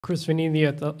Chris Vanini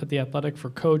at the Athletic for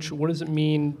Coach. What does it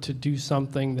mean to do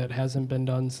something that hasn't been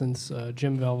done since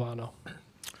Jim Valvano?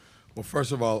 Well,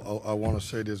 first of all, I want to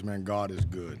say this, man, God is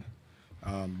good.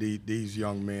 These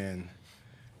young men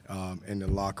in the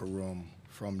locker room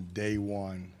from day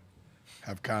one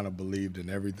have kind of believed in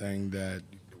everything that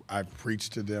I've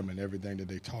preached to them and everything that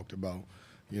they talked about.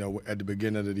 You know, at the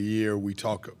beginning of the year, we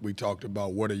talked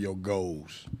about what are your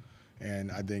goals.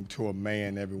 And I think to a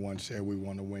man, everyone said we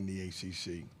want to win the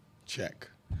ACC. Check.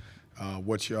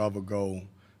 What's your other goal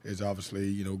is obviously,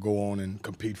 you know, go on and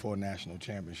compete for a national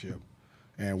championship.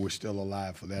 And we're still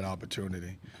alive for that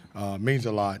opportunity. Means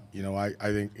a lot. You know, I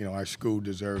think, you know, our school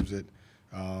deserves it.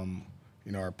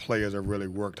 You know, our players have really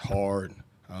worked hard.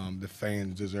 The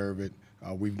fans deserve it.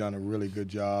 We've done a really good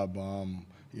job.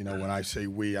 You know, when I say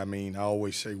we, I mean, I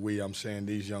always say we. I'm saying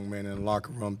these young men in the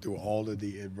locker room through all of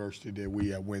the adversity that we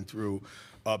have went through,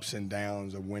 ups and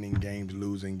downs of winning games,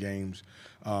 losing games.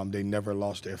 They never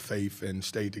lost their faith and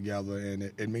stayed together, and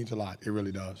it means a lot. It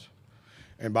really does.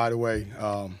 And by the way,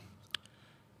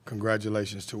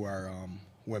 congratulations to our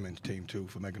women's team, too,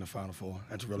 for making the Final Four.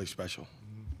 That's really special.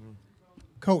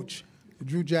 Coach,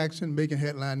 Drew Jackson making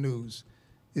headline news.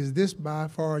 Is this by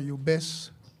far your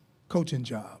best coaching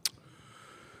job?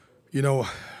 You know,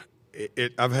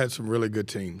 I've had some really good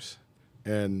teams.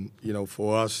 And, you know,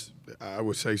 for us, I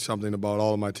would say something about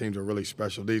all of my teams are really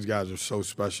special. These guys are so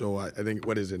special. I think,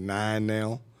 what is it, 9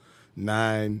 now?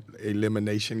 9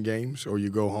 elimination games, or you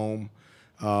go home.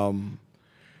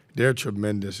 They're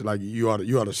tremendous. Like, you ought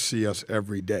to see us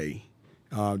every day.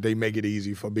 They make it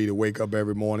easy for me to wake up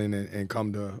every morning and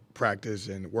come to practice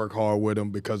and work hard with them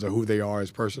because of who they are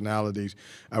as personalities.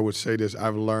 I would say this,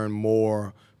 I've learned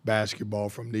more basketball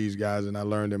from these guys than I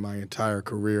learned in my entire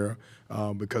career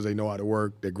because they know how to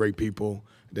work. They're great people.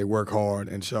 They work hard.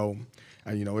 And so,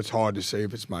 you know, it's hard to say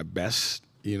if it's my best.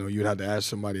 You know, you'd have to ask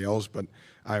somebody else, but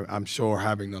I'm sure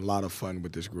having a lot of fun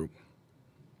with this group.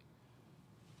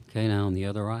 Okay, now on the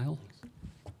other aisle.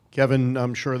 Kevin,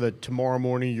 I'm sure that tomorrow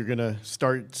morning you're going to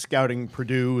start scouting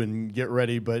Purdue and get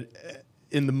ready, but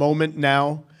in the moment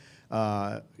now,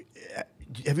 have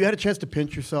you had a chance to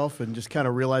pinch yourself and just kind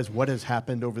of realize what has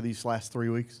happened over these last 3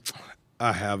 weeks?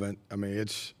 I haven't. I mean,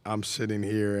 I'm sitting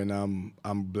here and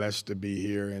I'm blessed to be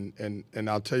here. And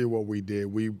I'll tell you what we did.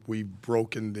 We've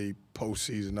broken the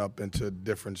postseason up into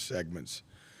different segments.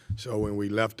 So when we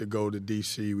left to go to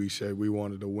D.C., we said we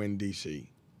wanted to win D.C.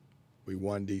 We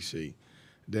won D.C.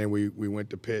 Then we went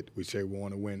to Pitt. We said we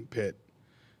want to win Pitt.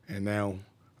 And now,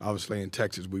 obviously, in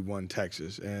Texas, we won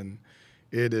Texas. And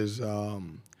it is,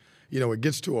 you know, it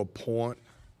gets to a point,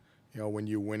 you know, when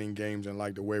you're winning games and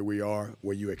like the way we are,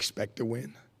 where you expect to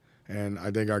win. And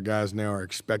I think our guys now are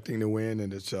expecting to win,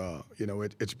 and it's, you know,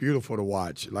 it's beautiful to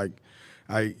watch. Like,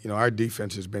 you know, our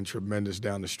defense has been tremendous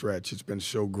down the stretch. It's been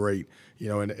so great. You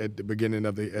know, and at the beginning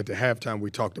of at the halftime, we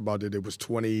talked about it. It was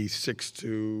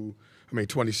 27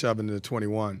 to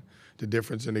 21. The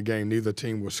difference in the game, neither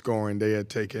team was scoring. They had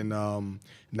taken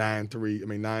 9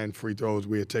 free throws.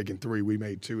 We had taken 3. We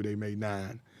made 2. They made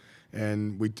 9.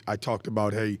 And I talked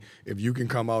about, hey, if you can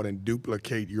come out and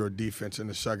duplicate your defense in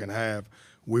the second half,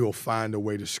 we will find a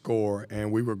way to score. And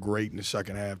we were great in the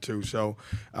second half too. So,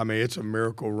 I mean, it's a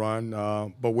miracle run,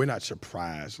 but we're not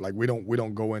surprised. Like we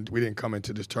didn't come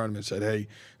into this tournament and said, hey,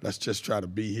 let's just try to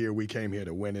be here. We came here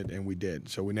to win it, and we did.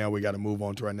 So now we got to move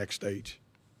on to our next stage.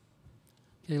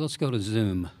 Okay, let's go to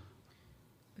Zoom.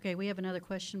 Okay, we have another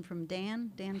question from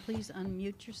Dan. Dan, please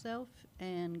unmute yourself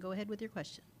and go ahead with your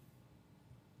question.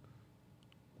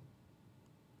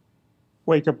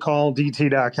 Wake Up Call,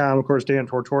 DT.com. Of course, Dan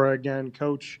Tortora again.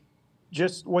 Coach,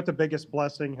 just what the biggest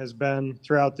blessing has been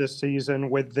throughout this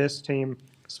season with this team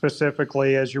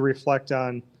specifically as you reflect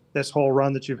on this whole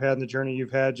run that you've had and the journey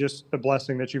you've had, just the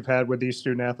blessing that you've had with these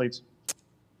student athletes?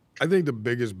 I think the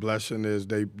biggest blessing is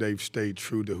they've stayed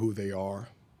true to who they are.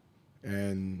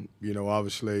 And, you know,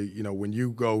 obviously, you know, when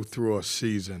you go through a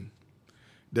season,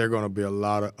 there are going to be a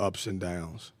lot of ups and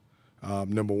downs.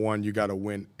 Number one, you got to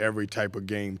win every type of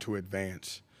game to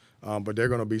advance. But there are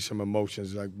going to be some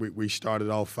emotions. Like we started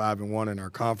off 5-1 in our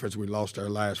conference. We lost our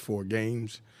last 4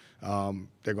 games. There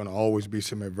are going to always be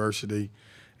some adversity.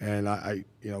 And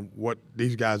you know, what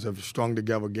these guys have strung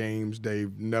together games.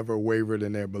 They've never wavered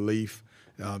in their belief.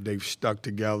 They've stuck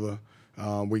together.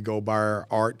 We go by our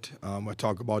art. I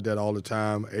talk about that all the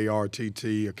time. ARTT,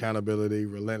 accountability,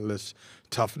 relentless,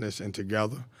 toughness, and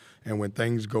together. And when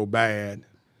things go bad,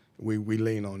 we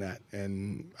lean on that.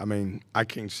 And, I mean, I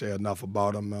can't say enough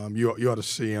about them. You ought to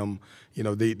see them. You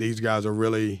know, these guys are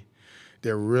really –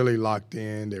 they're really locked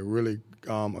in. They're really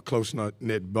a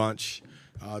close-knit bunch.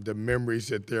 the memories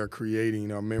that they're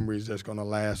creating are memories that's going to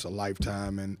last a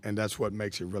lifetime, and that's what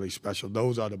makes it really special.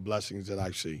 Those are the blessings that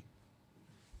I see.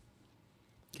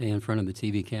 Okay, in front of the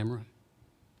TV camera.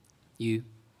 You.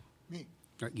 Me.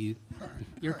 Or you.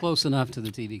 You're close enough to the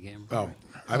TV camera. Oh,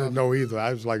 I didn't know either.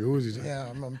 I was like, who is he? Yeah,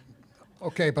 I'm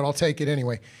okay, but I'll take it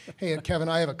anyway. Hey, Kevin,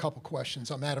 I have a couple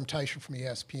questions. I'm Adam Teicher from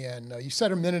ESPN. You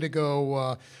said a minute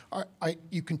ago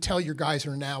you can tell your guys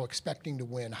are now expecting to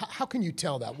win. How can you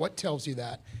tell that? What tells you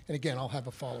that? And again, I'll have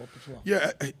a follow-up as well.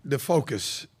 Yeah, the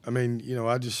focus. I mean,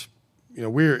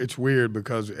 it's weird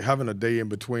because having a day in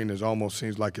between almost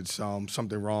seems like it's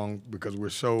something wrong because we're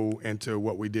so into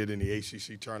what we did in the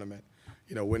ACC tournament,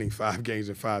 winning 5 games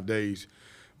in 5 days.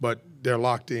 But they're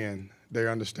locked in. They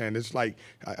understand. It's like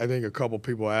I think a couple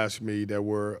people asked me that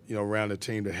were around the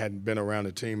team that hadn't been around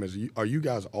the team are you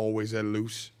guys always that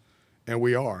loose? And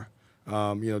we are.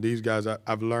 These guys,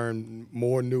 I've learned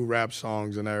more new rap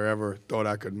songs than I ever thought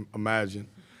I could imagine.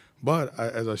 But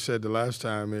as I said the last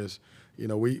time is,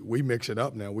 we mix it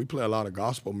up now. We play a lot of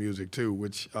gospel music too,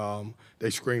 which they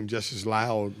scream just as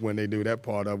loud when they do that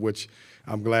part of, which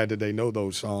I'm glad that they know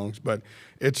those songs. But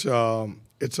it's a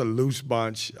loose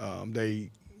bunch.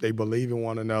 They believe in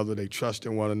one another. They trust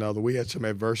in one another. We had some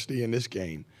adversity in this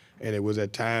game, and it was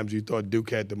at times you thought Duke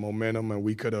had the momentum and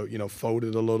we could have,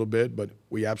 folded a little bit, but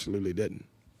we absolutely didn't.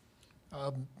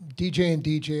 DJ and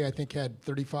DJ, I think, had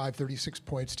 35, 36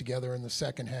 points together in the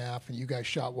second half, and you guys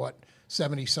shot,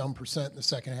 70-some% in the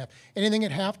second half. Anything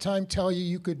at halftime tell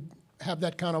you could have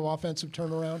that kind of offensive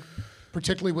turnaround,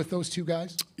 particularly with those two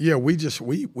guys? Yeah,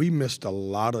 we missed a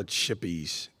lot of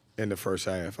chippies in the first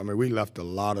half. I mean, we left a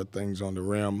lot of things on the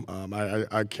rim.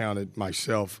 I counted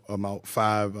myself about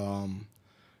 5,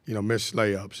 missed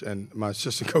layups, and my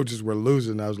assistant coaches were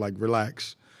losing. I was like,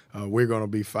 relax. We're going to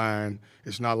be fine.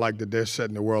 It's not like that they're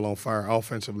setting the world on fire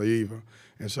offensively either.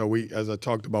 And so we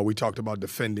talked about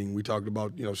defending. We talked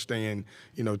about, staying,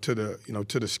 to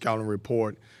the scouting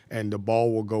report, and the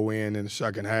ball will go in the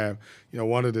second half.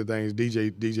 One of the things,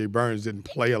 DJ Burns didn't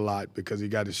play a lot because he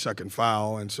got his second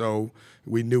foul, and so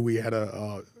we knew we had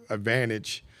a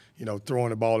advantage, throwing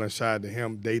the ball inside to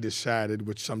him. They decided,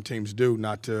 which some teams do,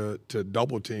 not to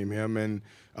double team him, and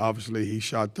obviously he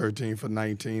shot 13 for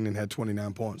 19 and had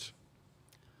 29 points.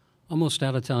 Almost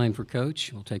out of time for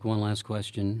Coach. We'll take one last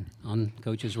question on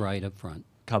Coach's right up front.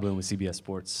 Coblin with CBS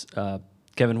Sports.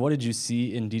 Kevin, what did you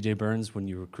see in DJ Burns when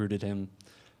you recruited him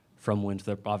from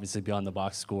Winthrop, obviously beyond the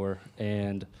box score,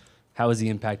 and how has he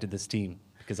impacted this team?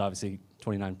 Because obviously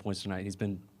 29 points tonight, he's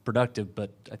been productive,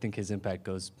 but I think his impact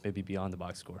goes maybe beyond the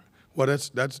box score. Well,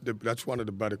 that's one of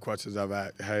the better questions I've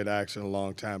had asked in a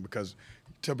long time, because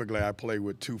typically I play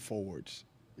with 2 forwards,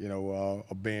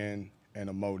 a Ben and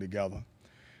a Mo together.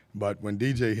 But when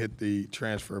DJ hit the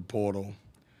transfer portal,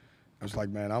 I was like,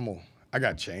 man, I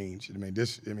got changed.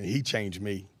 He changed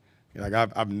me.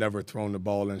 I've never thrown the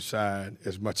ball inside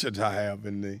as much as I have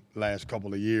in the last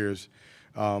couple of years.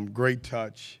 Great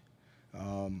touch,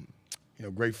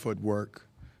 great footwork.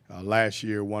 Last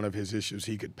year, one of his issues,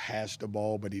 he could pass the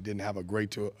ball, but he didn't have a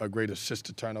great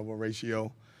assist-to-turnover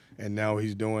ratio, and now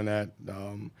he's doing that.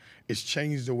 It's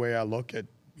changed the way I look at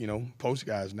post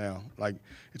guys now. Like,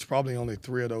 it's probably only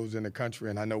 3 of those in the country,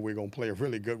 and I know we're going to play a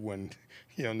really good one,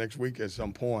 next week at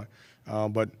some point.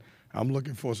 But I'm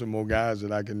looking for some more guys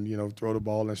that I can, throw the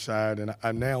ball inside. And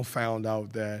I now found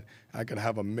out that I can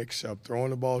have a mix-up,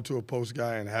 throwing the ball to a post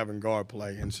guy and having guard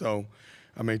play. And so,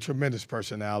 tremendous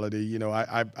personality.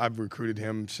 I've recruited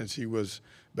him since he was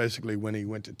basically when he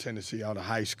went to Tennessee out of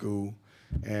high school.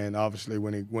 And obviously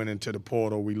when he went into the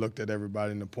portal, we looked at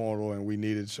everybody in the portal and we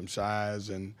needed some size,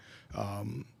 and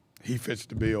he fits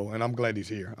the bill. And I'm glad he's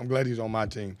here. I'm glad he's on my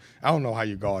team. I don't know how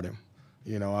you guard him.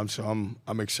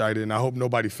 I'm excited, and I hope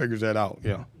nobody figures that out.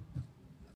 Yeah.